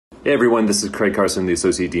Hey everyone, this is Craig Carson, the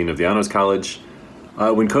Associate Dean of the Honors College.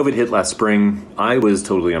 When COVID hit last spring, I was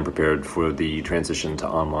totally unprepared for the transition to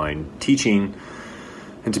online teaching.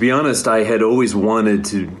 And to be honest, I had always wanted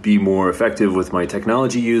to be more effective with my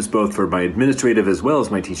technology use, both for my administrative as well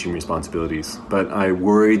as my teaching responsibilities. But I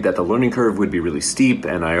worried that the learning curve would be really steep,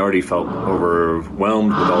 and I already felt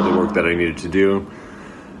overwhelmed with all the work that I needed to do.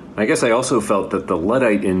 I guess I also felt that the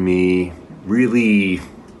Luddite in me really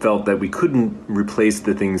felt that we couldn't replace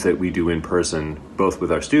the things that we do in person, both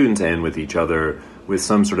with our students and with each other, with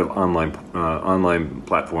some sort of online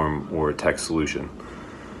platform or tech solution.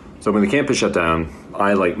 So when the campus shut down,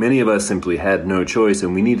 I, like many of us, simply had no choice,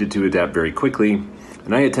 and we needed to adapt very quickly.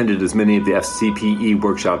 And I attended as many of the FCPE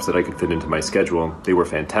workshops that I could fit into my schedule. They were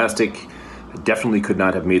fantastic. I definitely could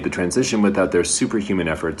not have made the transition without their superhuman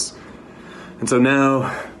efforts. And so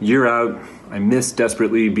now, year out, I miss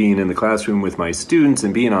desperately being in the classroom with my students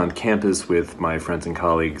and being on campus with my friends and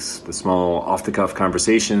colleagues. The small, off-the-cuff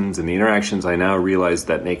conversations and the interactions I now realize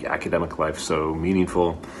that make academic life so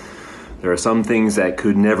meaningful. There are some things that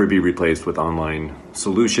could never be replaced with online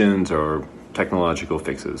solutions or technological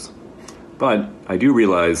fixes. But I do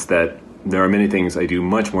realize that there are many things I do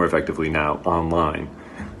much more effectively now online.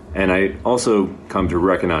 And I also come to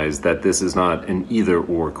recognize that this is not an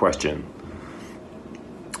either-or question.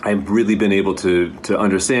 I've really been able to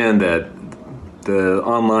understand that the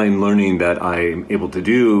online learning that I'm able to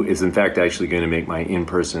do is in fact actually going to make my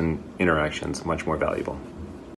in-person interactions much more valuable.